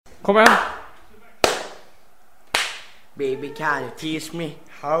Kom igjen. Baby, can you teach me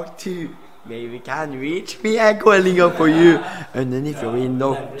how to? Baby, can you reach me? I'm calling up for you underneath your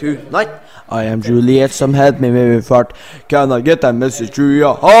window tonight. I am Juliet, some help me with fart. Can I get a message to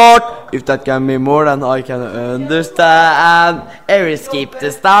your heart? If that can be more than I can understand. I will skip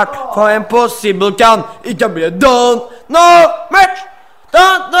the start, for impossible it can be done. No much,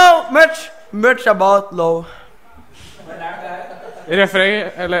 don't know much about love.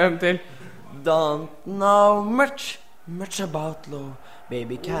 Refreng, eller en til. Don't know much about love.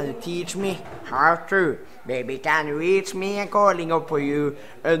 Baby, can you teach me how to? Baby, can you reach me? I'm calling up for you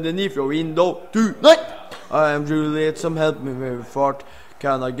underneath your window tonight. I am Juliet, some help me with fart.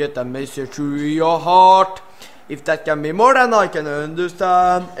 Can I get a message to your heart? If that can be more than I can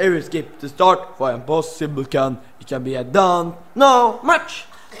understand, I will skip the start, for impossible it can be a done. No much,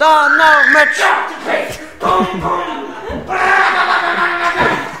 don't know much.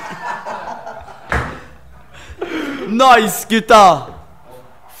 Nice, gutta!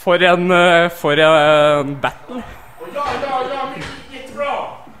 For en battle. Ja, jättebra!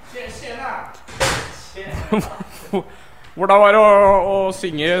 Tjena! Hvordan var det å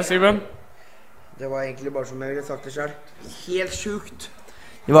synge, Simen? Det var egentlig bare som jeg ville sagt det selv. Helt sjukt.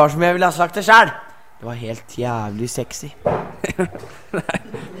 Det var som jeg ville ha sagt det selv. Det var helt jævlig sexy.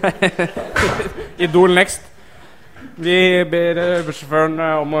 Idol next. Vi ber bussjåføren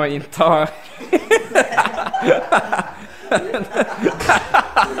om å innta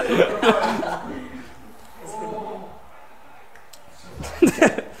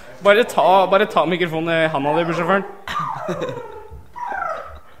Bare ta mikrofonen i handa di, bussjåføren.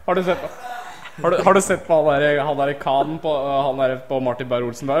 Har du sett på? Har du sett på han der kanen på han der på Martin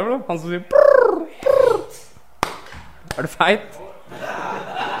Beyer-Olsen der, eller? Han som sier brrr, brrr. Er du feit?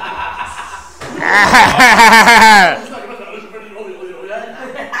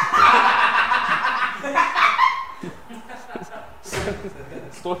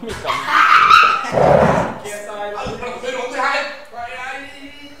 Står midt an. Ronny her!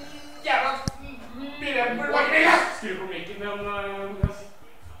 Jævla mye. Skru på mikken din.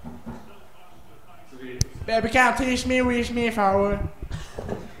 Baby, can't teach me, reach me, forward.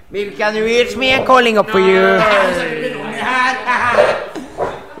 Baby, can you reach me? I'm calling up for you. Ronny her!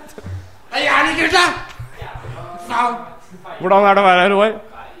 Jeg er ikke gutta! Faen! Hvordan er det å være her, Roar?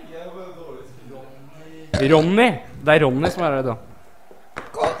 Ronny? Det er Ronny som er her, da.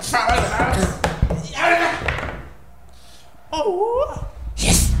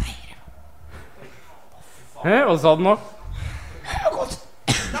 Yes! Hva sa du nå? Godt!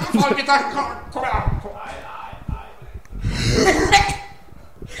 Nei, men faen, gutta! Kom igjen!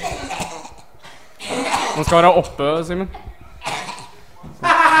 Nå skal være oppe, Simen.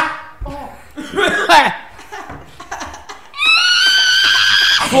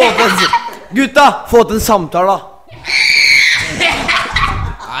 Gutta, få til en samtale, da.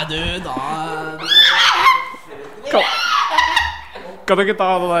 Nei, du, da... Kan du ikke ta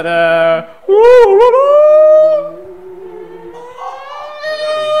det der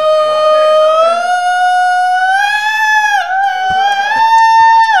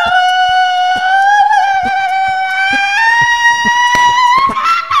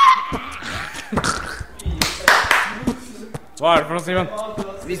Hva er det for noe, Simen?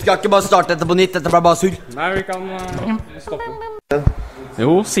 Vi skal ikke bare starte dette på nytt, dette ble bare surr. Nei, vi kan stoppe.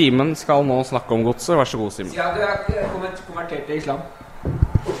 Jo, Simen skal nå snakke om godset. Vær så god, Simen. Ja, du er konvertert til islam.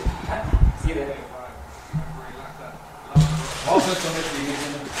 Si det.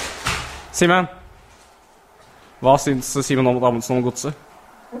 Simen, hva syns Simen Amundsen om godset?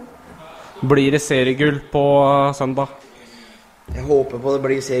 Blir det seriegull på søndag? Jeg håper på det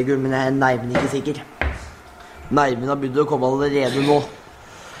blir seriegull, men jeg er nærmere ikke sikker. Nerven har begynt å komme allerede nå.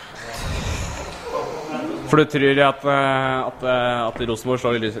 For du tror at Rosenborg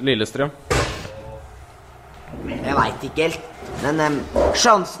slår Lillestrøm? Jeg vet ikke helt. Men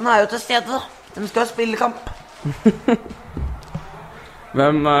sjansen er jo til stede, da. De skal spille kamp.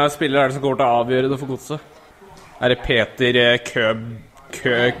 Hvem spiller er det som går til å avgjøre det for godset? Er det Peter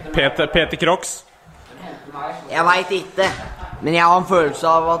Kroks? Jeg vet ikke. Men jeg har en følelse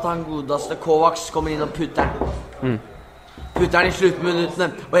av at han godeste Kovacs kommer inn og putter den. Putter den i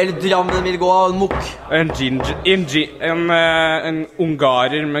sluttminuttene, og hele Drammen vil gå av en mokk. En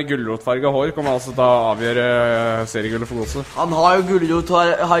ungarer med gulrotfarget hår kommer altså til å avgjøre seriegullet for godset. Han har jo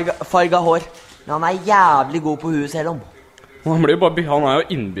gulrotfarget hår, men han er jævlig god på huet selv om. Han er jo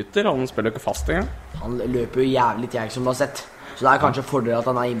innbytter, han spiller jo ikke fast engang. Han løper jo jævlig tregt som du har sett. Så det er kanskje fordel at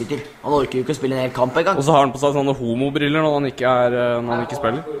han er innbytter. Han orker jo ikke å spille en hel kamp engang. Og så har han på seg sånne homobriller når han ikke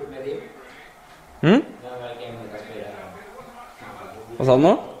spiller. Hva sa du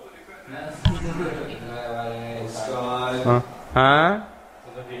nå? Hæ? Så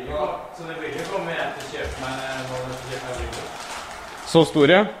det vil jo komme hjem til å kjøpe meg når du kjøper briller. Så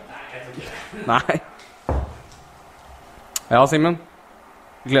store? Nei. Ja, Simen.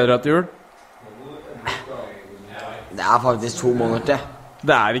 Gleder du deg til jul? Det er faktisk 2 måneder til.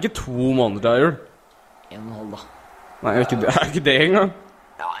 Det er ikke 2 måneder til jul. 1,5 da. Nei, det er ikke det engang.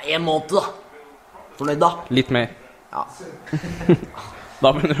 Ja, 1 måned da. Fornøyd da? Litt mer. Ja.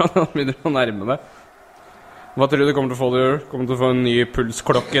 Da begynner du å nærme deg. Hva tror du kommer til å få det i jul? Kommer du til å få en ny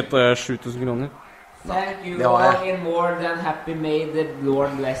pulsklokke til 7000 kroner? Thank you Det har jeg. all in more than happy may the Lord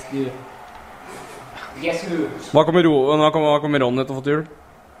bless you. Guess who? Hva kommer Ronny til å få til jul?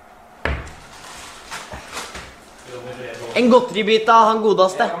 En godteribit av han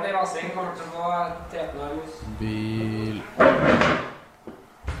godeste. Ronny Vassing kommer til å få 13 år hos. Bil.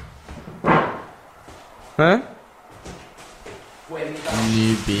 Hæ?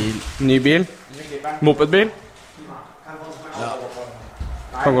 Ny bil? Mopedbil?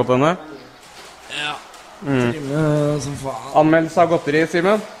 Kan godt hende. Ja. Anmeldelse av godteri,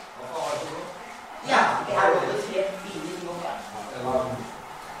 Simen?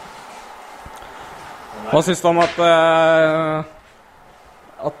 Hva synes du om at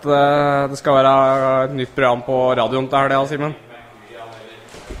det skal være et nytt program på radioen til helga, Simen?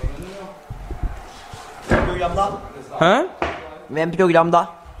 Program da? Hæ? Hvem program da?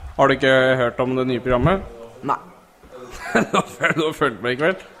 Har du ikke hørt om det nye programmet? Nei. Du har følt med i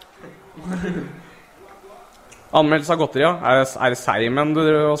kveld. Anmeldelse av godteri, ja. Er det Seimen du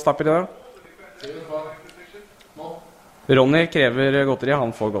stapper i det? Ronny krever godteri,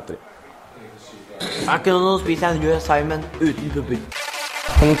 han får godteri. Det er ikke noe å spise en rød Simon uten pupper.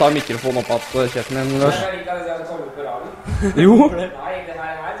 Kan du ta mikrofonen opp at kjeften din, Lars? Jeg liker det at du kommer på radioen. Jo! Nei, det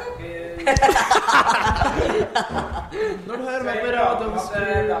her så vi... Når du hører meg på radioen,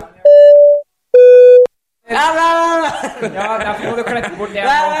 Ja, derfor må du klippe bort det.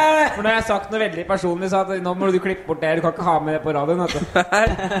 For når jeg har sagt noe veldig personlig, så at nå må du klippe bort det. Du kan ikke ha med det på radioen, vet du.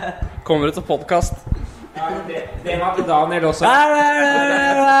 Kommer du til podcast? Ja, det var til Daniel også.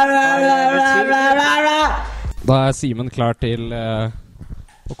 Da er Simen klar til å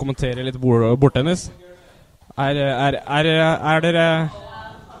kommentere litt bordtennis. Er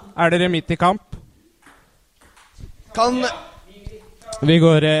dere midt i kamp? Kan... Vi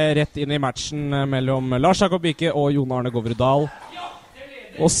går rett inn i matchen mellom Lars Jakob Vike og Jon Arne Govredal.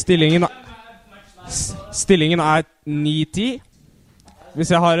 Og stillingen er 9-10.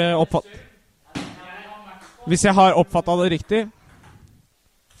 Hvis jeg har oppfattet det riktig.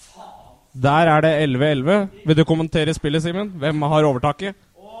 Der er det 11-11. Vil du kommentere spillet, Simen? Hvem har overtaket?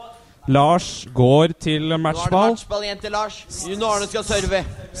 Lars går til matchball. Nå er det matchball igjen til Lars. Jon Arne skal serve.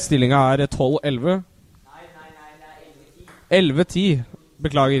 Stillingen er 12-11. 11-10.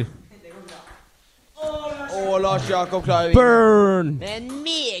 Beklager. Lars Jakob klarer Burn! med en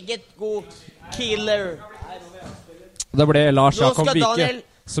meget god killer. Det ble Lars Nå Jakob skal Vike Daniel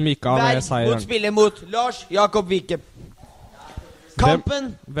som gikk av med Berg mot seieren. spille mot Lars Jakob Vike.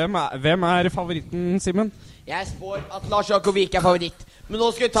 Kampen. Hvem er favoritten, Simen? Jeg spår at Lars Jakob Vike er favoritt. Men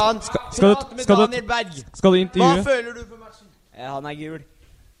nå skal vi ta en skal prat med du- Daniel Berg. Skal du Hva intervjue? føler du for matchen? Han er gul.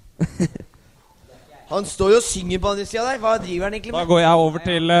 Han står jo og synger på andre siden der. Hva driver han egentlig Da med? går jeg over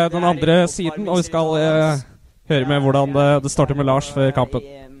til den andre siden, og vi skal høre med hvordan det starter med Lars før kampen.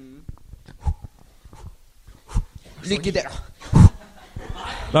 Lykke til da.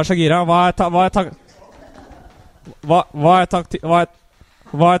 Lars Agira,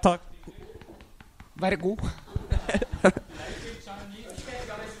 Vær god.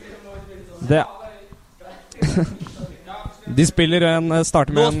 Det De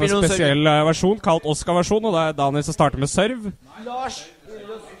starter med Nå en spiller hun spesiell versjon kalt Oscar-versjon, og det er Daniel som starter med serv.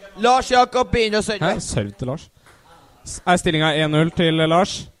 Lars Jakob begynner å serve. Hæ? Serv til Lars. Er stillingen 1-0 til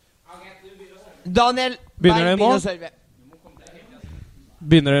Lars? Daniel Begynner Berg det nå? begynner å serve.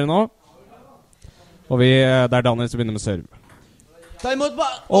 Begynner dere nå? Og det er Daniel som begynner med serv. Ta imot ba...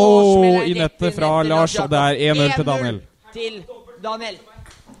 Åh, i nettet fra Lars, og det er 1-0 til Daniel. 1-0 til Daniel.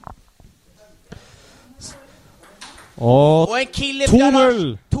 Og Og en killer fra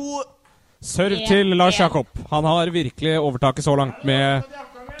Lars. 2-0! Serv til Lars Jakob. Han har virkelig overtaket så langt med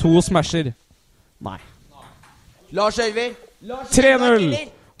 2 smasher. Nei. Lars server. 3-0!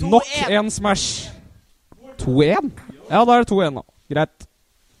 Nok en smash. 2-1? Ja, da er det 2-1 da. Greit.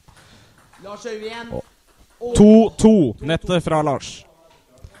 Lars server igjen. 2-2. Nettet fra Lars.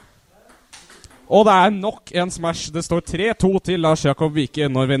 Og det er nok en smash. Det står 3-2 til Lars Jakob Vike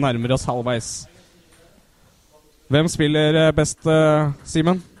når vi nærmer oss halvveis. Hvem spiller best,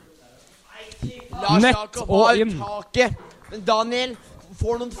 Simen? Lars Nett Jakob og har inn. taket. Men Daniel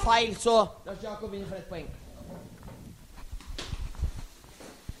får noen feil, så Lars Jakob vinner for 1 poeng.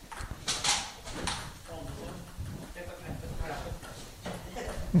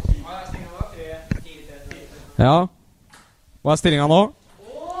 Ja. Hva stillingen nå?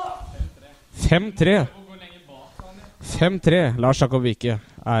 5-3. 5-3. Lars Jakob Vike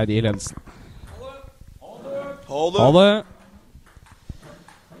i ledelsen. Ha det.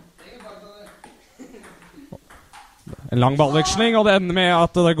 En lang ballveksling, og det ender med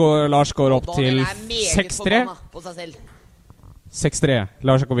at Lars går opp til 6-3. 6-3.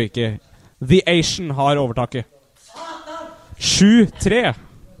 Lars Jakob Vike. The Asian har overtaket. 7-3.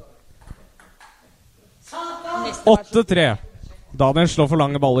 8-3. Daniel slår for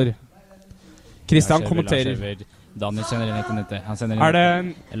lange baller. Kristian kommenterer. Daniel sender inn etter nettet. Han sender inn Er det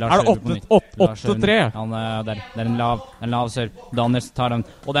 8-3? Det er en lav serv. Daniel tar den.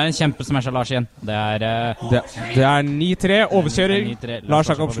 Og det er en kjempesmash av Lars igjen. Det er 9-3. Overkjøring. Lars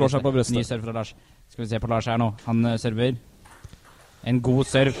Jakob slår seg på brøstet. Ny serv fra Lars. Skal vi se på Lars her nå. Han server. En god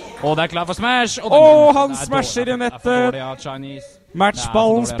serv. Og det er klar for smash! Han smasher i nettet!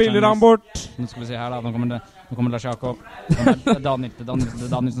 Matchballen spiller han bort. Nå skal vi se her da. Nå kommer Lars Jakob. Det er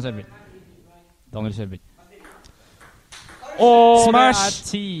Daniel som server. Daniel server.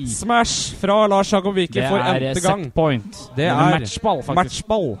 Smash fra Lars Jakob Vike for n-te gang. Set point. Det er matchball, faktisk.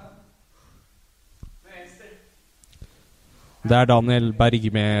 Matchball. Det er Daniel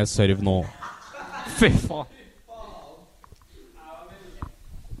Berg med serv nå. Fy faen.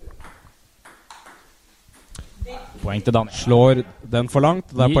 Poeng til Daniel. Slår den for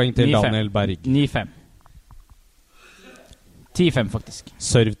langt. Det er poeng til Daniel Berg. 9-5. 10-5 faktisk.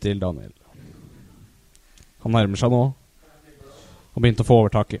 Serv til Daniel. Han nærmer seg nå. Og begynte å få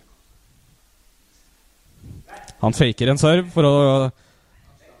overtaket. Han faker en serv for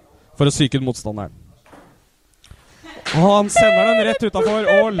å psyke ut motstanderen. Og han sender den rett utenfor,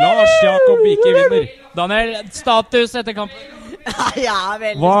 og Lars Jakob Vike vinner. Daniel, status etter kampen. Jeg er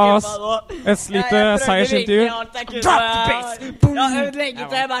veldig Hva skuffa nå. et lite seiersintervju. Jeg har øvd lenge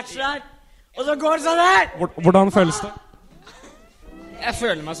til matchen her, og så går det sånn her. Hvordan føles det? Jeg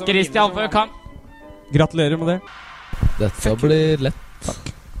føler meg som Kristian før kamp. Gratulerer med det. Dette blir lett. Takk.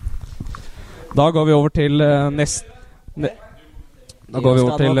 Da går vi over til neste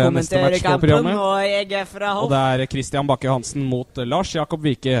match på programmet. Og det er Kristian Bakke Hansen mot Lars Jakob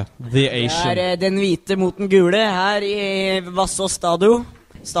Vike, The Asian. Det er den hvite mot den gule her i Vassås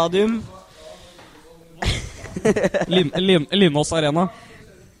stadium. Lindås Arena.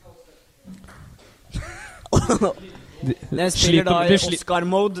 Den spiller da i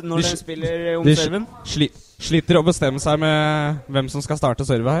Oscar-mode når den spiller om serven. Sliter å bestemme seg med hvem som skal starte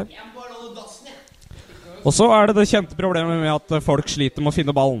servet her. Og så er det kjente problemet med at folk sliter med å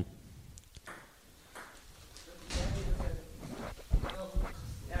finne ballen.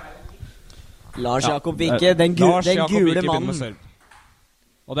 Lars Jakob Vike, den gule mannen.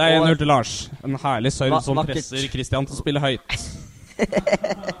 Og det er 1-0 til Lars. En herlig serv som presser Kristian til å spille høyt.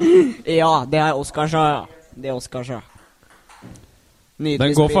 Ja, det er Oscarsa. Det er Oscarsa.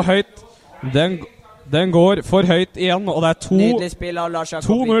 Den går for høyt. Den går for høyt igjen, og det er 2-0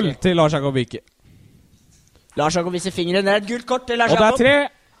 til Lars Jakob Vike. Lars Jakob viser fingeren. Det er et gult kort til Lars Jakob. Og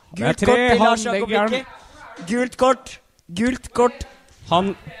det er 3. Gult kort til Lars Jakob Vike. Gult kort.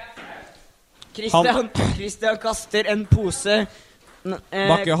 Kristian kaster en pose.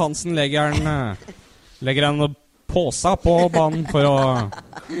 Bakke Hansen legger en påsa på banen for å...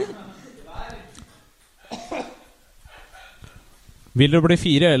 Vil det bli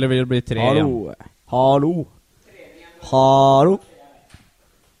 4, eller vil det bli 3 igjen? Hallo.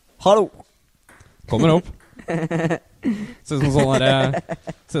 Kommer opp. Ser ut som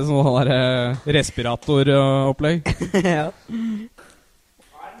sånn respiratoropplegg. Ja.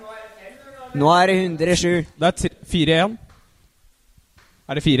 Nå er det 107. Det er 4-1.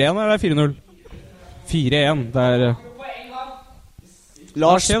 Er det 4-1 eller er det 4-0? 4-1. Det er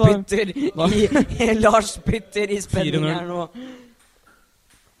Lars bytter i spenning her nå.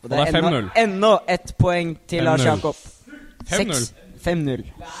 Og det er 5-0. Enda ett poeng til Lars Jakob. 5-0.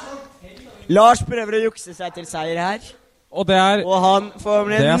 Lars prøver å jukse seg til seier her. Og han får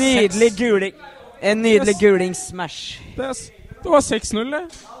med en nydelig guling. En nydelig guling-smash. Det var 6-0, det.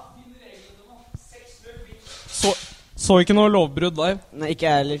 Så ikke noe lovbrudd der. Nei, ikke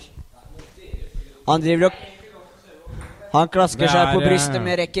jeg heller. Han driver og han klasker seg på brystet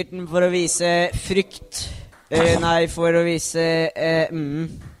med racketen for å vise frykt. For å vise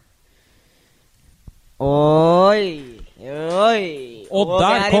Oi. Og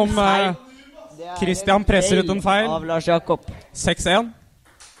der kom Kristian presser ut en feil av Lars Jakob. 6-1.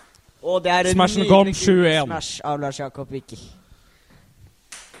 Og det er en nydelig smash av Lars Jakob Vike.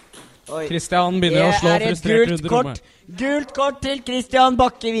 Kristian begynner å slå frustrert rundt rommet. Gult kort til Kristian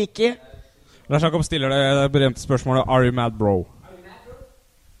Bakke Vike. Lars Jakob stiller det berømte spørsmålet: Are you mad, bro?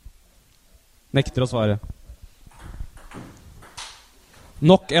 Nekter å svare.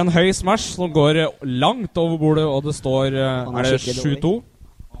 Nok en høy smash som går langt over bordet, og det står er det 7-2?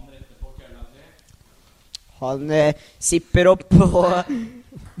 Han sipper opp på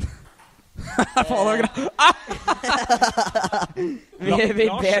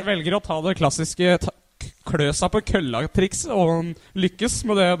Lars velger å ta det klassiske klø seg på kølla-trikset, og han lykkes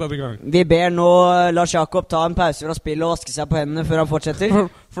med det denne gangen. Vi ber nå Lars Jakob ta en pause fra spillet og vaske seg på hendene før han fortsetter.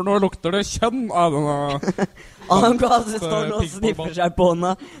 For nå lukter det kjønn av denne Han står nå og sniffer seg på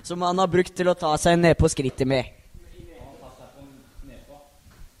hånda, som han har brukt til å ta seg ned på skrittet med.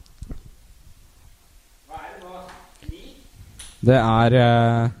 Det er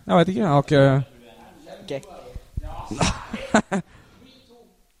jeg vet ikke, jeg har ikke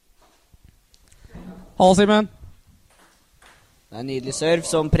Hallo, Simen. Det er en nydelig serv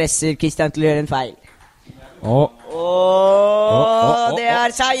som presser Kristian til å gjøre en feil. Det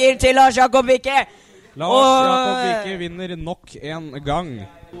er seier til Lars Jakob Vike. Lars Jakob Vike vinner nok en gang.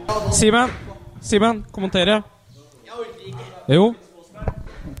 Simen, kommentere. Jo.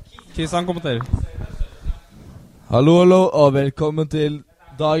 Kristian kommenterer. Hallo, og velkommen til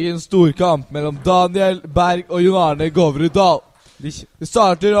dagens storkamp mellom Daniel Berg og Jon Arne Govrud Dahl. Vi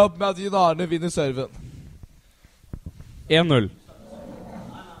starter opp med at Jon Arne vinner serven. 1-0.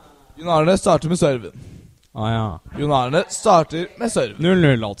 Jon Arne starter med serven. Ja. Jon Arne starter med serven.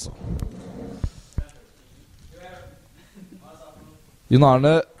 0-0 altså. Jon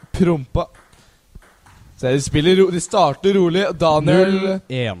Arne prompa. Så de starter rolig. Daniel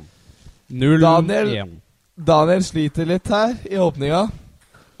 0-1. 0-1. Daniel sliter litt her i åpninga.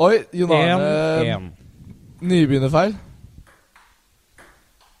 Oi, Jon Arne nybegynnerfeil.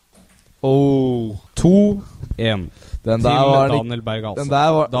 2-1 til Daniel Berg altså.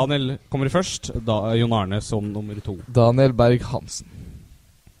 Daniel kommer først, Jon Arne som nummer 2. Daniel Berg Hansen.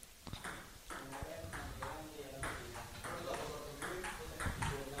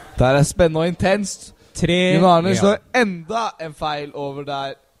 Der er spennende og intenst. Jon Arne slår enda en feil over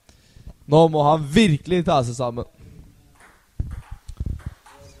der. Nå må han virkelig ta seg sammen.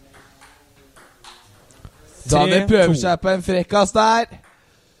 Daniel prøver seg på en frekkas der.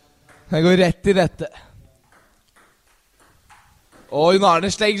 Han går rett i dette. Og Jon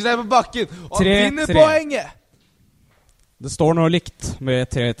Arne slenger seg på bakken og vinner poenget. Det står nå likt med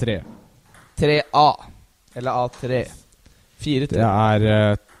 3-3. 3A. Eller A3. 4-3. Det er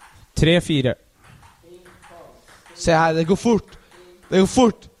 3-4. Se her, det går fort. Det går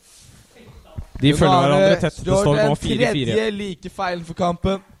fort. De følger hverandre tett. Det står nå 4-4. Den tredje like feilen for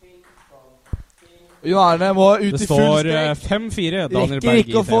kampen. Jon Arne må ut i full strek. Det står 5-4. Daniel Berg rekker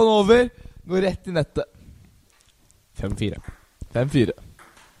ikke å få den over. Går rett i nettet. 5-4. 5-4.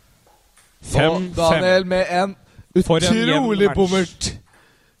 Og Daniel med en utrolig bommert.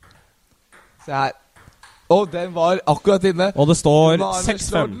 Se her. Og den var akkurat inne. Og det står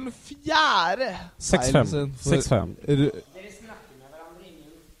 6-5. Den fjerde 6-5. 6-5.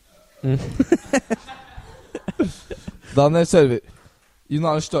 Daniel server. Jon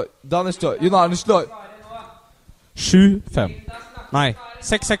Arne slår. Daniel slår. Jon Arne slår. 7-5. Nei,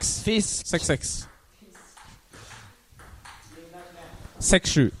 6-6. Fisk. 6-6.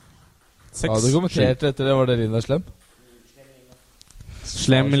 6-7. Ja, du kommenterte etter det. Var det Linda slem?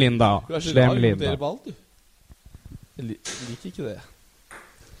 Slem Linda. Slem Linda. Jeg liker ikke det.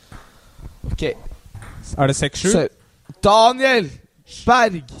 Ok. Er det 6-7? Daniel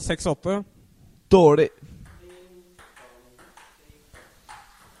Berg 6-8. Dårlig.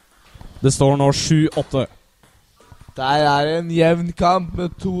 Det står nå 7-8. Der er en jevn kamp med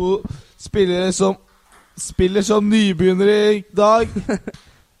to spillere som spiller som nybegynnere i dag.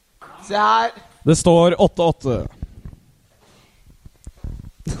 Se her. Det står 8-8.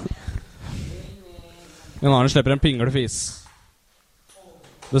 Jon Arne slipper en pinglefis.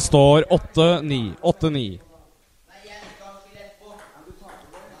 Det står 8-9. 8-9.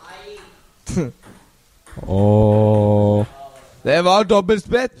 Det var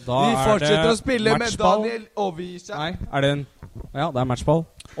dobbeltsprett. De fortsetter å spille, men Daniel overgir seg. Nei, er det en... Ja, det er matchball.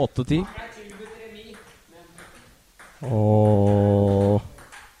 8-10.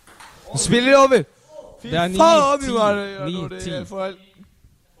 Spiller over. Det er 9-10.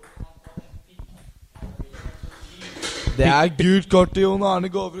 Det er gult kort til Jon Arne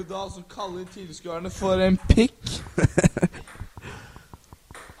Govrud Dahl, som kaller tilskuerne for en pikk.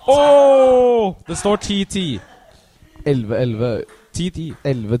 Det står 10-10. 11-11. 10-10.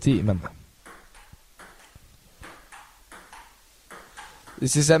 11-10, men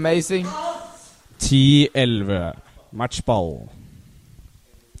This is amazing. 10-11. Matchball.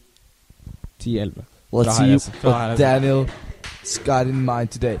 10-11. Let's see what Daniel's got in mind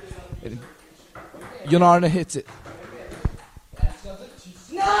today. Jon Arne hits it.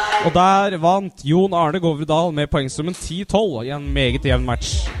 Og der vant Jon Arne Govredal med poengsummen 10-12 i en meget jevn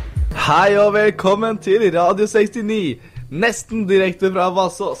match. Hei og velkommen til Radio 69, nesten direkte fra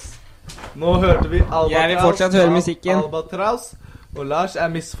Vassås. Nå hørte vi Albatraus. Jeg vil fortsatt høre musikken. Albatraus, og Lars er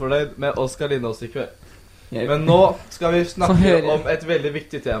misfornøyd med Oskar Lindås i kveld. Men nå skal vi snakke om et veldig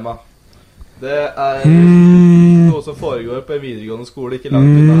viktig tema. Det er noe som foregår på en videregående skole, ikke langt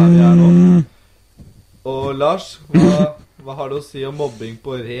unna her vi er nå. Og Lars, hva har du å si om mobbing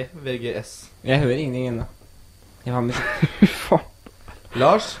på Re-VGS? Jeg hører ingenting ennå. Jeg har musikk.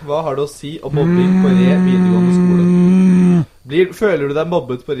 Lars, hva har du å si om mobbing på Re videregående skole? Føler du deg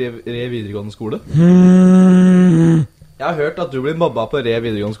mobbet på Re videregående skole? Jeg har hørt at du blir mobba på Re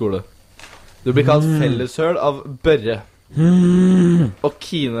videregående skole. Du blir kalt felleshøl av Børre og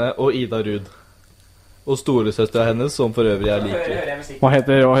Kine og Ida Rud og storesøstera hennes, som for øvrig jeg liker. Hva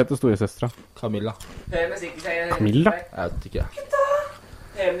heter storesøstera? Camilla. Camilla? Jeg vet ikke.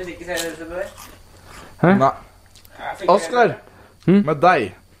 Hæ? Nei. Oskar, med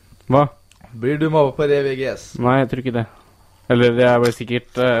deg. Hva? Blir du mobbet på Re VGS? Nei, jeg tror ikke det. Eller jeg ble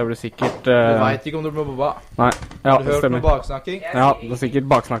sikkert Du vet ikke om du blir mobba. Nei, ja, Har du hørt noe baksnakking? Ja, det er sikkert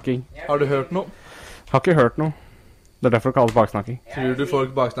baksnakking. Har du hørt noe? Har ikke hørt noe. Det er derfor det kalles baksnakking. Tror du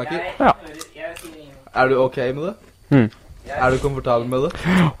folk baksnakker? Ja. Er du ok med det? Er du komfortabel med det?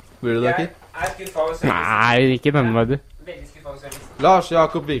 Blir du det ikke? Nei, ikke nevneverdig. Lars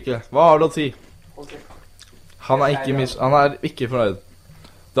Jakob Vike, hva har du å si? Han er ikke fornøyd.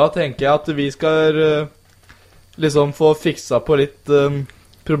 Da tenker jeg at vi skal liksom få fiksa på litt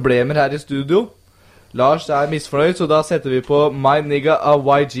problemer her i studio. Lars er misfornøyd, så da setter vi på My Nigga av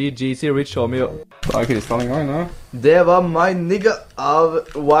YG, GC, Rich Homie. Da er Kristian i gang nå. Det var My Nigga av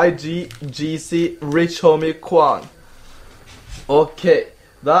YG, GC, Rich Homie Kwang. Ok,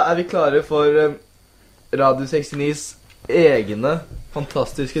 da er vi klare for Radio 69's egne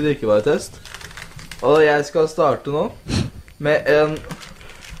fantastiske drikkevaretest. Og jeg skal starte nå med en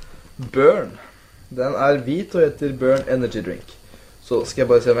Burn. Den er hvit og heter Burn Energy Drink. Så skal jeg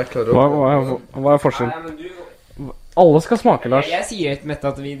bare se om jeg klarer å... Hva er forskjellen? Alle skal smake, Lars. Jeg sier til Mette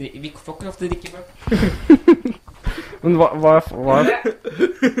at vi får ikke lov til å drikke Burn. Men hva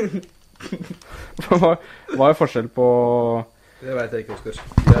er forskjell på... Det vet jeg ikke, Oskar.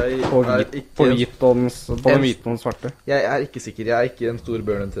 På hvit og den svarte. Jeg er ikke sikker. Jeg er ikke en stor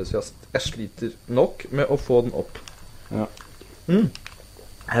Burn-entusiast. Jeg sliter nok med å få den opp. Ja.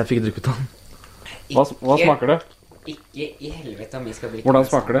 Jeg fikk drukket den. Hva smaker det? Ikke i helvete om vi skal drikke. Hvordan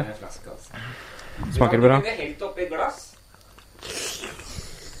smaker det? Flaske, altså. Smaker det bra? Du kunne helt oppi et glass.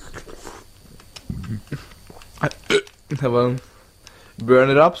 Det var en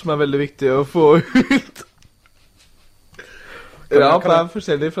Burn-rap som er veldig viktig å få ut. Rap er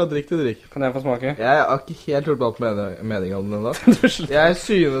forskjellig fra drikk til drikk. Kan jeg få smake? Jeg har ikke helt hørt alt meningen om den enda. Jeg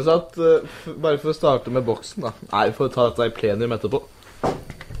synes at, bare for å starte med boksen da. Nei, vi får ta dette i plenum etterpå.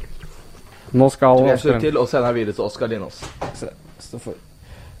 Nå skal jeg slutte til, og sender videre til Oskar Lindås. Stå for.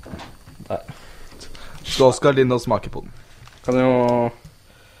 Der. Så Oskar Lindås smaker på den. Kan jo...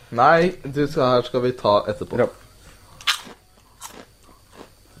 Nei, her skal vi ta etterpå.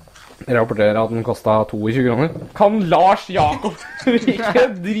 Jeg rapporterer at den kostet 22 kroner. Kan Lars Jakob ikke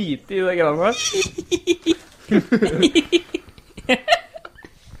drite i det greiene der?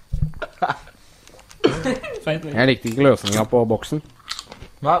 Jeg likte ikke løsningen på boksen.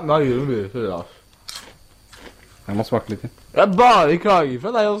 Nei, nå gjør vi mye for Lars. Jeg må smake litt til. Jeg bare klager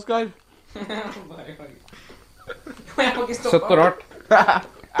fra deg, Oskar. Søtt og rart.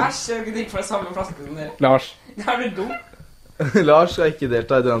 Æsj, jeg vil drikke fra samme flaske som dere. Lars. Det er du dum. Lars skal ikke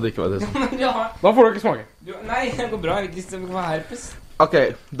delta i denne drikkevaretesten. Ja. Da får du ikke smake. Nei, det går bra. Jeg vil ikke få herpes. Ok,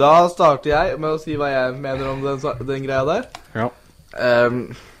 da starter jeg med å si hva jeg mener om den greia der. Ja.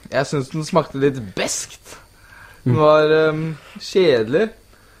 Jeg synes den smakte litt beskt. Den var kjedelig.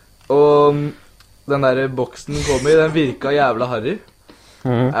 Og den der boksen den kom i, den virka jævla harry.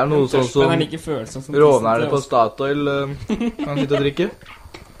 Er det noe sånn som rånerne på Statoil kan sitte og drikke?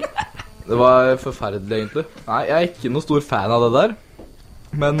 Det var forferdelig egentlig. Nei, jeg er ikke noe stor fan av det der.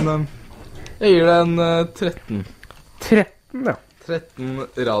 Men jeg gir det en 13. 13, ja. 13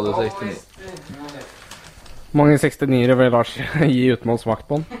 Radio 69. Mange 69-ere vil Lars gi uten å ha smakt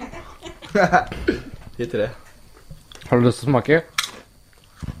på den. I 3. Har du lyst til å smake?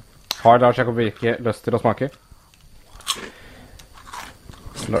 Har Lars Jakob Virke lyst til å smake?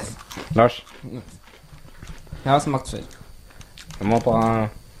 Lars? Jeg har smakt før. Jeg må ta...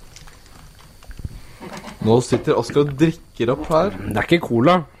 Nå sitter Oskar og drikker opp her. Det er ikke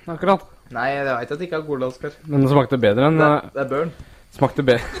cola, akkurat. Nei, jeg vet at det ikke er cola, Oskar. Men det smakte bedre enn... Det er burn. Smakte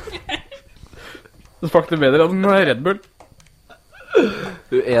bedre... Det smakte bedre enn Red Bull.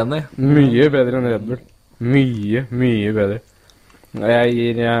 Uenig. Mye bedre enn Red Bull. Mye, mye bedre. Jeg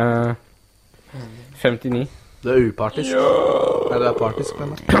gir 59. Du er upartisk. Nei, du er partisk, men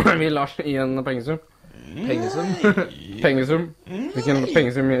Vi Lars i en pengesum. pengesum. Pengesum. Hvilken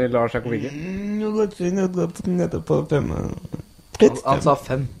pengesum gir Lars Jakob Vigge? Han sa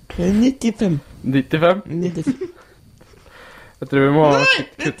 5. 95. 95? Jeg tror vi må ha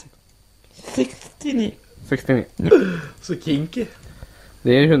kutt. 69. 69. Så kinky.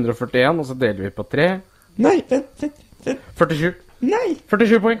 Det gir 141, og så deler vi på 3. Nei, vent. 47. Nei,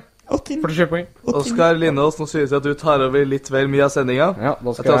 47 poeng. 89. 47 poeng. Oskar Lindås, nå synes jeg at du tar over litt vel mye av sendinga. Ja, da Det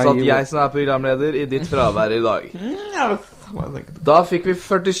er skal tross jeg alt gi... jeg som er programleder i ditt fravær i dag. Ja, samme tenker. Da fikk vi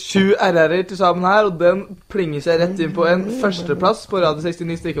 47 RR-er til sammen her, og den plinger seg rett inn på en førsteplass på Radio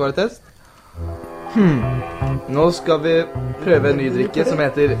 69 strikkevaretest. Nå skal vi prøve en ny drikke som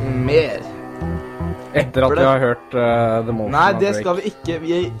heter Mer. Etter at vi har hørt The Motion Nei, of det Drake. skal vi ikke.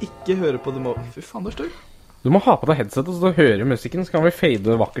 Vi ikke høre på det må... Fy faen, det er støy. Du må ha på deg headsetet, så du hører musikken, så kan vi fade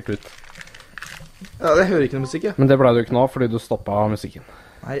det vakkert ut. Ja, jeg hører ikke noe musikk, jeg. Men det ble du ikke nå, fordi du stoppet musikken.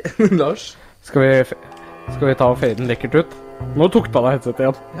 Nei, Lars. Skal vi ta og fade den lekkert ut? Nå tok du av deg headsetet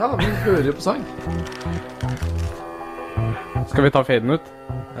igjen. Ja, vi hører jo på sang. Skal vi ta faden ut?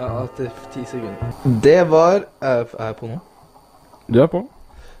 Ja, etter 10 sekunder. Det var... Er jeg på nå? Du er på.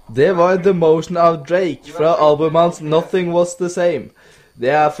 Det var The Motion of Drake fra albumet hans Nothing Was The Same. Det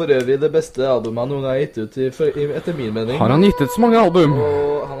er for øvrig det beste albumet han noen gang har gitt ut, etter min mening. Har han gitt ut så mange album?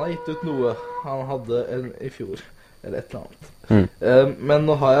 Og han har gitt ut noe. Han hadde en i fjor, eller et eller annet. Men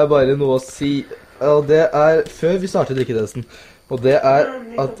nå har jeg bare noe å si, og det er før vi starter drikketesten. Og det er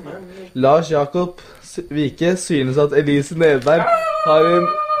at Lars Jakob Vike synes at Elise Nedberg har en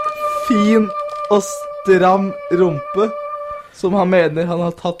fin og stram rumpe, som han mener han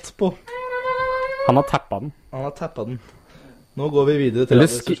har tatt på. Han har tappet den. Han har tappet den. Nå går vi videre til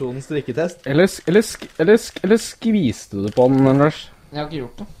administrasjonens drikketest. Eller skviste du på den, Lars? Jeg har ikke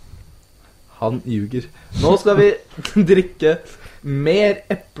gjort det. Han ljuger. Nå skal vi drikke mer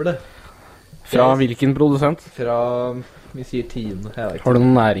eple. Fra hvilken produsent? Fra, vi sier 10. Jeg vet ikke. Har du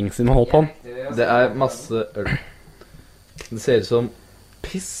noe næringsinnhold på den? Det er masse øl. Det ser ut som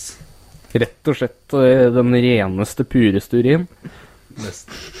piss. Rett og slett den reneste, pureste urin.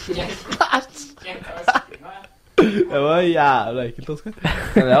 Nesten. Det var jævla ekkelt, Oskar.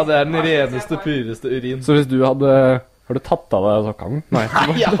 Men ja, det er den reneste, pureste urin. Så hvis du hadde... Har du tatt av deg sokkene? Nei.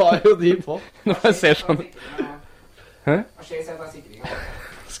 Nei, jeg har jo de på. Nå bare ser sånn ut. Hæ?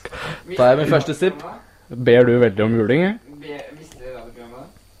 Da er min første sipp. Ber du veldig om juling, jeg? Visste du radioprogrammet?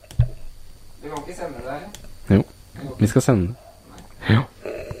 Du kan ikke sende det her. Jo. Vi skal sende det. Ja.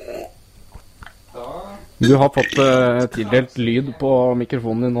 Du har fått tildelt lyd på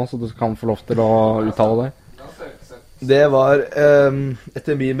mikrofonen din nå, så du kan få lov til å uttale deg. Det var,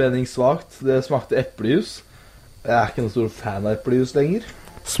 etter min mening, svagt. Det smakte eplejus. Jeg er ikke noen stor fan av eplejus lenger.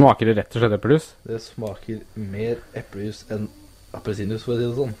 Smaker det rett og slett eplejus? Det smaker mer eplejus enn appelsinjus, for å si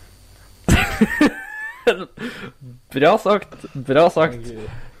det sånn. Bra sagt, bra sagt.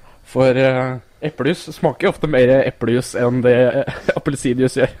 For eplejus smaker ofte mer eplejus enn det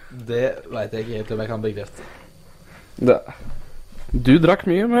appelsinjus gjør. Det vet jeg ikke helt om jeg kan bekrefte. Du drakk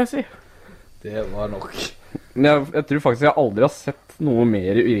mye, må jeg si. Det var nok. Men jeg tror faktisk jeg aldri har sett noe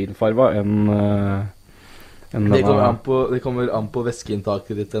mer urinfarva enn Det kommer an på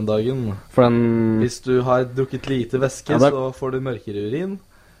væskeinntaket ditt den dagen. For den... Hvis du har drukket lite væske, Ja, så får du mørkere urin.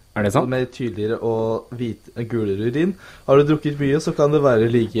 Er det sant? Mer tydeligere og gulere urin. Har du drukket mye, så kan det være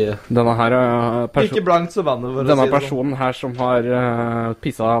like Denne her like blankt som vannet, for å Denne si det sånn. personen her som har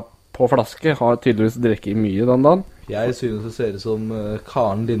pissa på flaske, har tydeligvis drukket mye den dagen. Jeg synes det ser ut som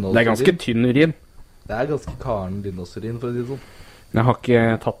Karen Lindås. Det er ganske tynn urin. Det er ganske Karen Lindås-urin, for å si det sånn. Jeg har ikke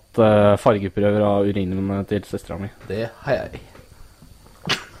tatt fargeprøver av urinene til søstera mi. Det har jeg.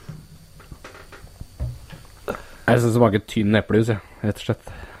 Jeg synes det smaker tynn eplejus, rett og slett.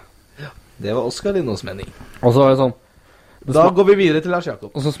 Det var Oskar Lindås' mening. Og så er det sånn... Da går vi videre til Lars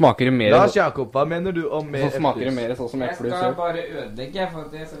Jakob. Og så smaker det mer... Lars Jakob, hva mener du om mer eplejus? Så smaker det mer sånn som Jeg eplejus skal gjør. bare ødelegge, for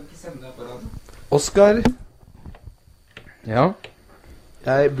at jeg skal ikke sende det på radio. Oskar, Ja.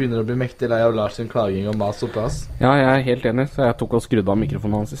 jeg begynner å bli mektig lei av Lars sin klaging om mas og plass. Ja, jeg er helt enig, så jeg tok og skrudde av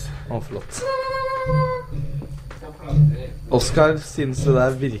mikrofonen hans. Å, flott. Oskar synes det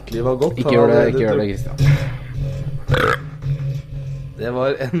der virkelig var godt. Ikke gjør det, Kristian. Det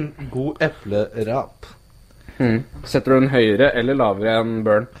var en god eplerap. Setter du den høyere eller lavere enn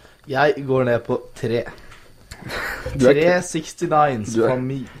Burn? Jeg går ned på 3. 369s fra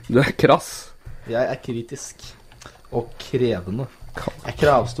meg. Du er krass. Jeg er kritisk. Og krevende. Jeg er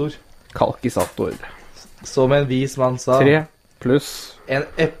kravstor. Kalkisator. Som en vis mann sa. 3 pluss. En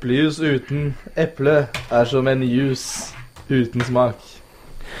eplejus uten eple er som en jus uten smak.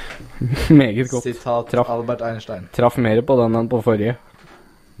 Meget godt. Sitat Albert Einstein. Traff mer på den enn på forrige.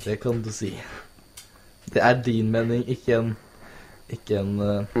 Det kan du si. Det er din mening, ikke en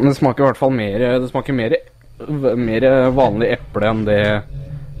Men det smaker i hvert fall mer. Det smaker mer vanlig eple enn det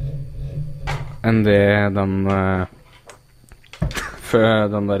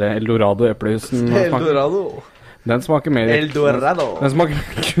den der Eldorado eplehusen smaker. Eldorado. Den smaker mer Eldorado. Den smaker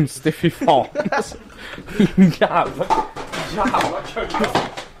mer kunstig, fy faen. Jævla kølle.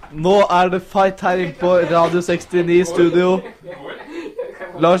 Nå er det fight her inne på Radio 69 studio.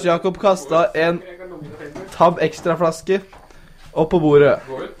 Lars Jakob kastet en Tab Extra-flaske opp på bordet.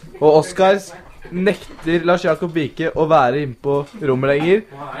 Og Oskar nekter Lars Jakob Vike å være inne på rommet lenger.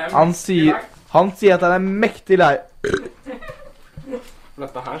 Han sier at han er mektig lei.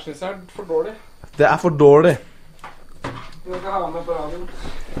 Dette her synes jeg er for dårlig. Det er for dårlig. Du skal ha med på radioen.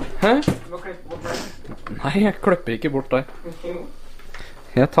 Hæ? Du må klippe bort deg. Nei, jeg klipper ikke bort deg.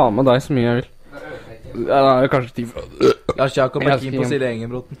 Jeg tar med deg så mye jeg vil. Ja, det er kanskje tid for... Lars Jakob er keen på Silje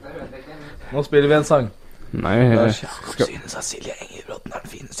Engebråten. Nå spiller vi en sang. Nei, Lars Jakob synes at Silje Engebråten er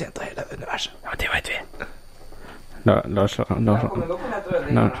den fineste jenta i hele universet. Ja, det vet vi. Lars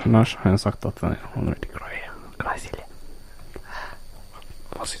har jeg sagt at han er veldig glad i Silje.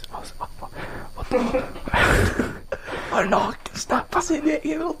 Hva synes du? Var naken snappa Silje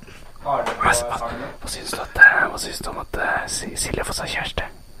Engebråten. Hva synes du om at Silje får seg kjæreste?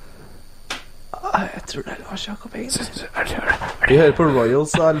 Jeg tror det er Lars Jakob Engebråten. Vi hører på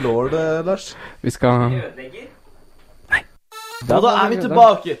Royals av Lord, Lars. Vi skal... Nei. Og da er vi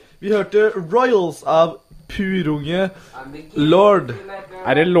tilbake. Vi hørte Royals av purunge Lord.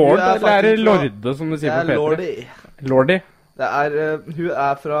 Er det Lord eller er det Lorde som du sier på P3? Det er Lordi. Lordi? Hun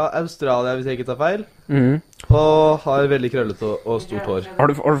er fra Australia, hvis jeg ikke tar feil. Og har veldig krøllete og stort hår. Har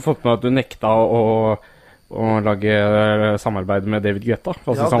du fått med at du nekta å lage samarbeid med David Guetta?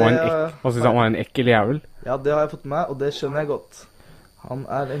 Hva synes han var en ekkel jævel? Ja, det har jeg fått med, og det skjønner jeg godt. Han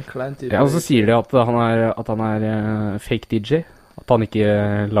er en klein type. Ja, og så sier de at han er fake DJ. At han ikke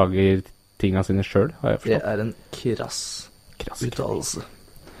lager tingene sine selv, har jeg forstått. Det er en krass uttalelse.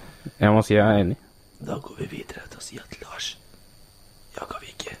 Jeg må si jeg er enig. Da går vi videre til å si at Lars Jakob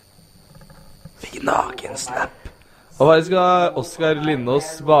Vike fikk naken snap. Og hva skal Oskar Lindås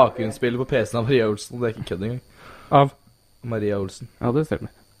bakgrunnsspille på PC-en av Maria Olsen? Det er ikke kødd engang. Av? Maria Olsen. Ja, det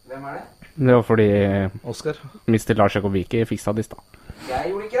stemmer. Hvem er det? Det var fordi Oskar. Mr. Lars Jakob Vike fiksa det i stad.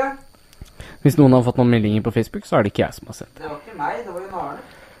 Jeg gjorde ikke det. Hvis noen har fått noen meldinger på Facebook, så er det ikke jeg som har sett det. Det var ikke meg, det var jo Arne.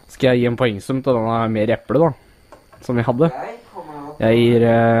 Skal jeg gi en poengsum til denne mer eple da? Som vi hadde? Jeg gir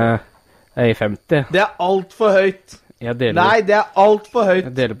 50. Det er alt for høyt. Nei, det er alt for høyt.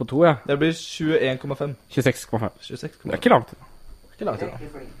 Jeg deler på 2, ja. Det blir 21,5. 26,5. 26,5. Det er ikke langt.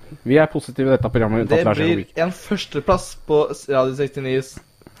 Vi er positive i dette programmet. Det blir en førsteplass på Radio 69's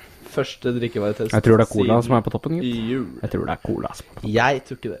første drikkevaretest. Jeg tror det er cola som er på toppen, gitt. Jeg tror det er cola som er på toppen. Jeg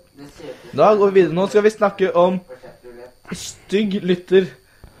tror ikke det. Da går vi videre. Nå skal vi snakke om stygg lytter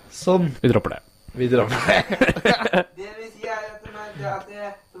som... Vi dropper det. Det vil si at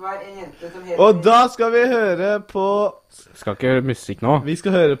det var en jente som heter... Og da skal vi høre på... Skal ikke høre musikk nå. Vi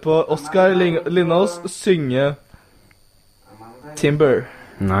skal høre på Oskar Lindås synge Timber.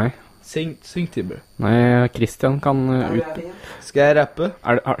 Nei. Syng Timber. Nei, Christian kan ut. Skal jeg rappe?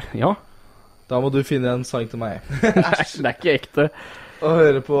 Ja. Da må du finne en sang til meg. Det er ikke ekte. Og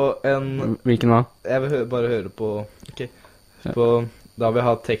høre på en... Hvilken da? Jeg vil bare høre på... Ok. Da vil jeg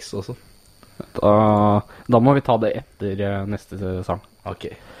ha tekst også. Da må vi ta det etter neste sang. Ok.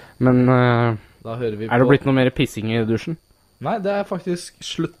 Men da hører vi på... Er det blitt noe mer pissing i dusjen? Nei, det er faktisk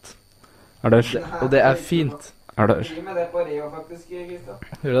slutt. Og det er fint. Er det... Vi med det på Reo faktisk, Kristian.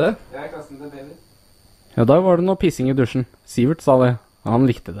 Hører du det? Jeg er klassen til baby. Ja, da var det noe pissing i dusjen. Sivert sa det. Han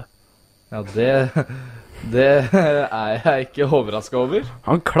likte det. Ja, det er jeg ikke overrasket over.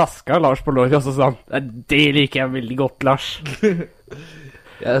 Han klasket Lars på låret og så sa han, det liker jeg veldig godt, Lars.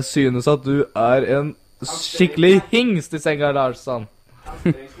 Jeg synes at du er en skikkelig hingst i senga, Lars, sa han.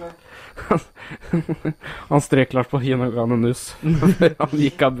 Han strek Lars på Hinoganenus før han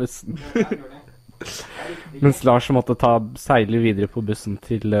gikk av bussen. Mens Lars måtte seile videre på bussen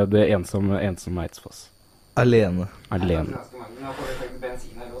til det ensomme Eidsfoss. Alene.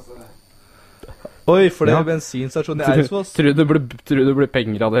 Oi, for det er bensinstasjon i Eidsfoss. Tror du det blir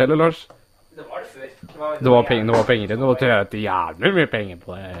penger av det hele, Lars? Det var det før. Det var penger. Det var tjent jævlig mye penger på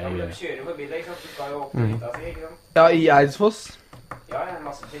det. Kjører forbi deg, ikke sant? Du skal jo opp på hytta si, ikke sant? Ja, i Eidsfoss. Ja, en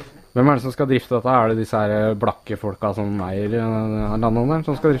masse priser. Hvem er det som skal drifte dette? Er det disse her blakke folka som eier landene der,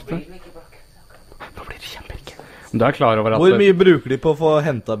 som skal drifte? Nå blir det kjemperike. Du er klar over at... Hvor mye bruker de på å få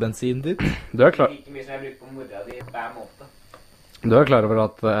hentet bensin dit? Du er klar... Like mye som jeg bruker på mora di hver måned. Du er klar over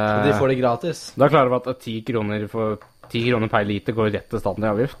at... De får det gratis. Du er klar over at 10 kroner per liter går rett til staten i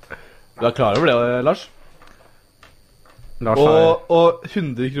avgift? Du er klar over det, Lars? Lars har... Og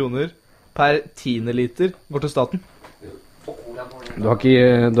 100 kroner per 10 liter går til staten. Du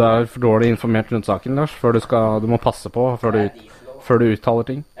er for dårlig informert rundt saken, Lars, du må passe på før du uttaler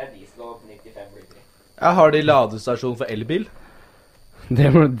ting. Det er diesel og 95 liter. Jeg har de ladestasjon for elbil. Det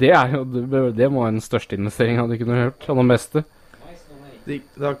må være den største investeringen du kunne hørt, av det beste.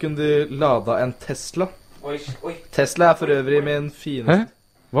 Da kunne de lada en Tesla. Oi. Tesla er for øvrig min fineste. Hæ?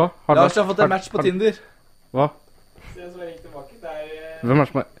 Hva? Lars har fått en match på Tinder. Hva? Se som har ringt tilbake, det er... Hvem er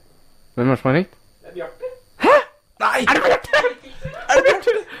det som har ringt? Det er Bjarte. Nei! Er det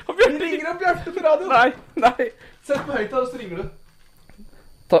Bjarte? Vi ringer opp Bjarte på radio. Nei. Sett på høyttaler, så ringer du.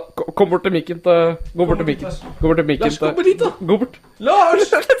 Kom bort til mikken. Gå bort til mikken. Lars, kom bort dit da. Gå bort.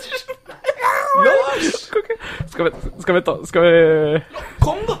 Lars! Lars! Skal vi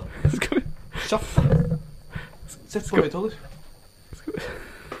Kom da! Kjapp. Sett på høyttaler.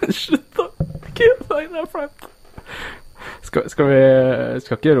 Slutt da. Nei, det er flaut. Skal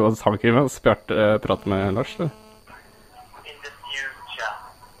ikke råd samkring med oss, Bjarte, prate med Lars, da?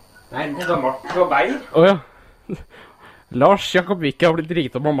 Nei, det var Martin på Beir. Åja. Lars Jakob Wikke har blitt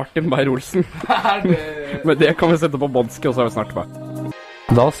ringt opp av Martin Beyer-Olsen. Men det kan vi sette på båndski, og så er vi snart tilbake.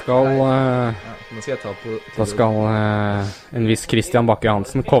 Da skal en viss Christian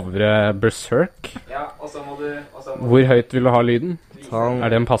Bakke-Hansen covre Berserk. Ja, og så må du... Hvor høyt vil du ha lyden? Er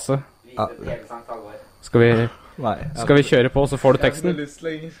det en passe? Skal vi kjøre på, så får du teksten?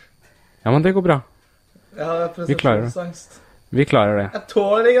 Ja, men det går bra. Vi klarer det. Vi klarer det. Jeg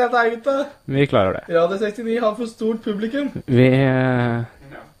tåler ikke dette, gutta. Vi klarer det. Radio 69 har for stort publikum. Er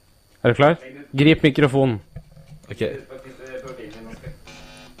du klar? Grip mikrofonen. Ok.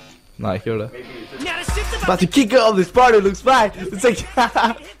 Nei, ikke gjør det. About to kick off this party looks fine. It's like...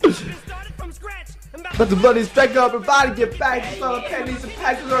 But the blood is back up, everybody get back. It's all the pennies and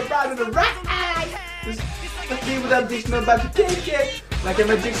packers are about to ride. Let's be with addition, I'm about to take it. Like a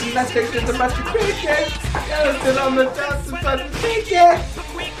magician, let's take it, I'm about to break it. Yeah, still on the dance, I'm about to take it.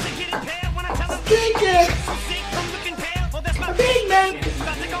 Take it. A big man.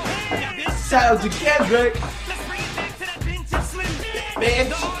 Sounds again, Drake.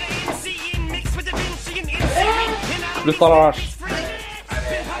 Bitch. Slutt da, Lars.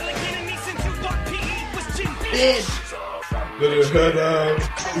 Bitch. Got your head out,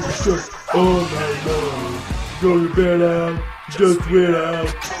 all night long. Got your bed out, just wait out.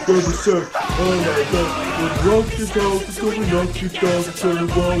 Go to surf, all night long. When rock it out, it's gonna knock it down. Turn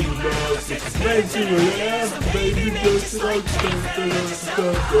the wall you love. It's amazing when you ask, baby, just like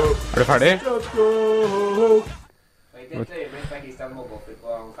stuff. Er du ferdig?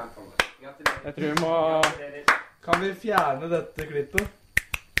 Jeg tror vi må... Kan vi fjerne dette klippet?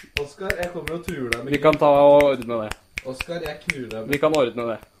 Oskar, jeg kommer og truer deg med... Vi kan ta og ordne det. Oskar, jeg knurer deg med... Vi kan ordne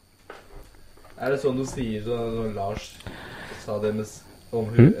det. Er det sånn du sier når Lars sa det med om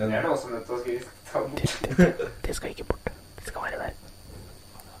hun... Det er det også nødt til å skrive. Det skal ikke bort. Det skal være der.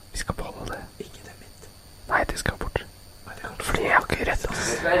 Vi skal beholde det. Ikke det mitt. Nei, det skal bort. Fordi jeg har ikke rett. Det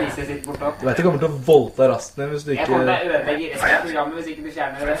skal jeg vise sitt bort da. Du vet jeg kommer til å voldta rasten din hvis du ikke... Jeg kommer til å ødelegge resten av programmet hvis ikke du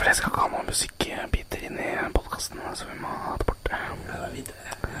fjerner det. For jeg skal ikke ha noen musikkbiter inn i podcasten, så vi må ha det borte.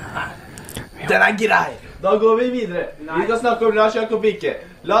 Den er grei! Da går vi videre. Vi skal snakke om Lars Jakob Wikke.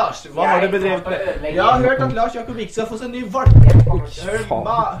 Lars, hva har du bedrevet med? Jeg har hørt at Lars Jakob Wikke skal få seg en ny valp.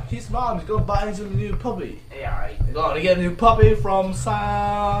 His mom is gonna buy him a new puppy. Gonna get a new puppy from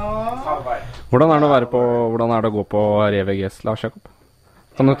Hvordan er det å gå på ReVGS, Lars Jakob?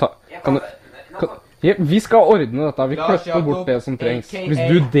 Kan du ta... vi skal ordne dette. Vi kløtter bort det som trengs. Hvis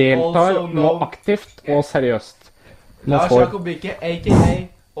du deltar nå aktivt og seriøst. Lars Jakob Wikke, a.k.a.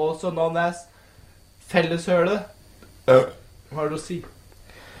 also known as Felleshøle. Hva har du å si?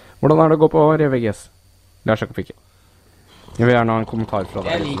 Hvordan er det å gå på ReVGS? Lars Jakob Wikke. Jeg vil gjerne ha en kommentar fra deg.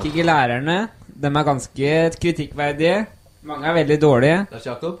 Jeg liker ikke lærerne. De er ganske kritikkverdige. Mange er veldig dårlige. Lars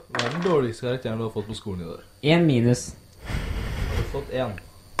Jakob, hva er den dårligste karakteren du har fått på skolen i dag? 1 minus. Har du fått 1?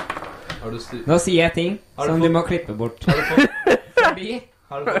 Nå sier jeg ting som du må klippe bort. Har du fått... Forbi.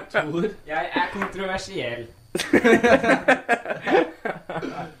 Har du fått 2 ord? Jeg er kontroversiell.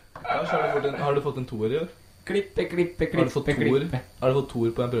 Lars, har du fått en 2-er i år? Klippe. Har du fått 2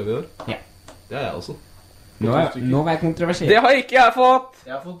 ord på en prøve i år? Ja. Det har jeg også. Nå var jeg kontroversiell. Det har ikke jeg fått!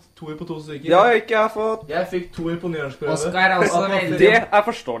 Jeg har fått 2 på 2 stykker. Det har ikke jeg fått. Jeg fikk 2 på nynorskprøve. Oskar er også veldig... Det er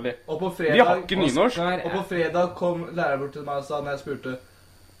forståelig. Og på fredag... Vi har ikke nynorsk. Og på fredag kom læreren bort til meg og sa, når jeg spurte,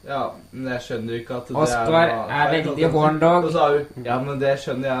 ja, men jeg skjønner ikke at det Oskar er veldig horndog. Og så sa hun, ja, men det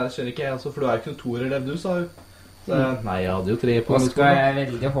skjønner ikke jeg også, for du er jo ikke en toerelev du, sa hun. Så nei, jeg hadde jo 3 på Oskar er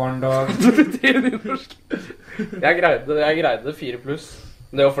veldig horndog. Det er nynorsk. Jeg greide 4 pluss.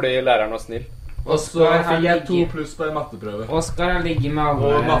 Det var fordi læreren var snill. Og så fikk jeg 2 pluss på en matteprøve. Oskar har ligget med alle.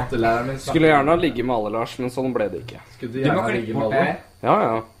 Og mattelæreren min skulle gjerne ha ligget med alle, Lars, men sånn ble det ikke. Skulle du gjerne ha ligget med alle?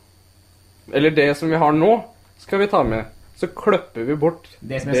 Ja. Eller det som vi har nå, skal vi ta med. Så kløpper vi bort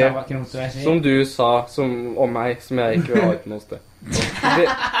det som jeg sa var kontroversielt. Som du sa om meg, som jeg ikke vil ha ut noe sted.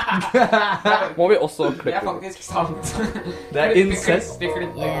 Det må vi også klippe. Det er faktisk sant. Det er incest.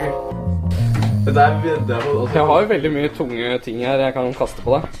 Jeg har jo veldig mye tunge ting her jeg kan kaste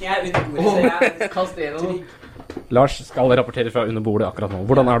på deg. Jeg er under bordet, så jeg kast en av dem. Lars skal rapportere fra under bordet akkurat nå.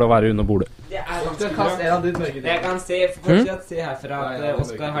 Hvordan er det å være under bordet? Det er ganske kast en av de mørke tingene. Jeg kan fortsatt se herfra at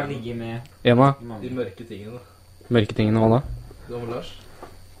Oskar har ligget med en av de mørke tingene. Mørke tingene, hva da? Det var Lars.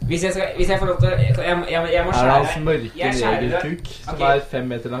 Hvis jeg får lov til å... Jeg må skjære... Er det hans mørke negerkuk som er 5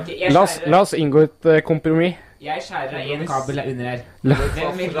 meter lang? La oss inngå et kompromiss. Jeg skjærer av en kabel under her.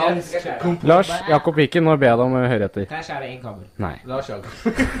 Lars Jakob Viken, nå ber jeg deg om å høre etter. Kan jeg skjære en kabel? Nei. Lars Jakob.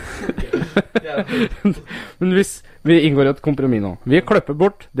 Men hvis vi inngår et kompromiss nå. Vi klipper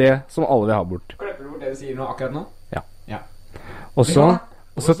bort det som alle vil ha bort. Klipper du bort det du sier nå akkurat nå? Ja. Og så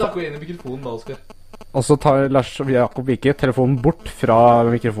snakker vi inn i mikrofonen da, Oskar. Og så tar Lars Jakob Vike telefonen bort fra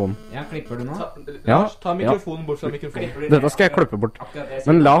mikrofonen. Ja, klipper du nå? Lars, ta mikrofonen bort fra mikrofonen. Dette skal jeg klippe bort.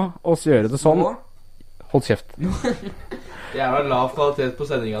 Men la oss gjøre det sånn. Hold kjeft. Jeg har lav kvalitet på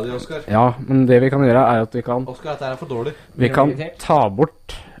sendinga di, Oskar. Ja, men det vi kan gjøre er at vi kan... Oskar, dette er for dårlig. Vi kan ta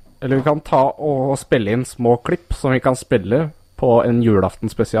bort... Eller vi kan ta og spille inn små klipp som vi kan spille på en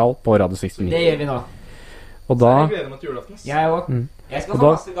julaften spesial på Radio 69. Det gjør vi nå. Og da... Jeg gleder meg til julaften. Jeg også. Jeg skal få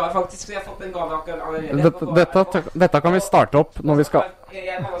masse gaver, faktisk. Så jeg har fått en gave allerede. Dette kan vi starte opp når vi skal...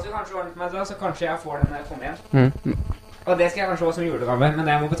 Jeg må også kanskje ordne for meg da, så kanskje jeg får den når jeg kommer hjem. Og det skal jeg kanskje også som julegave, men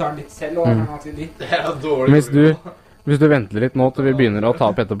jeg må betale litt selv. Og det er dårlig. Hvis du venter litt nå til vi begynner å ta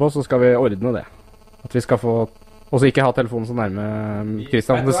opp etterpå, så skal vi ordne det. At vi skal få... Og så ikke ha telefonen så nærme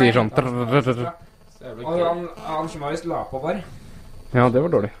Kristian, det sier sånn... Og Anders Marius la på var. Ja, det var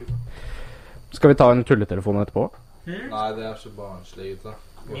dårlig. Skal vi ta en tulletelefon etterpå? Nei, det er så barnslig, gutta.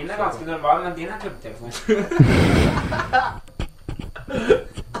 Min er ganske normal, men din er tulletelefon.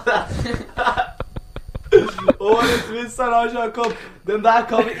 Årets vits er Lars Jakob. Den der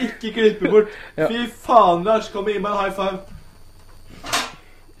kan vi ikke klippe bort. Fy faen, Lars, kom og gi meg en high five.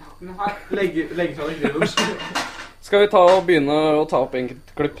 Legge fra deg kriven. Skal vi ta og begynne å ta opp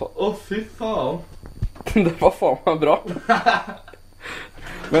enkeltklipp? Fy faen. Det var faen meg bra.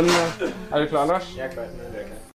 Men er du klar, Lars? Jeg er klar.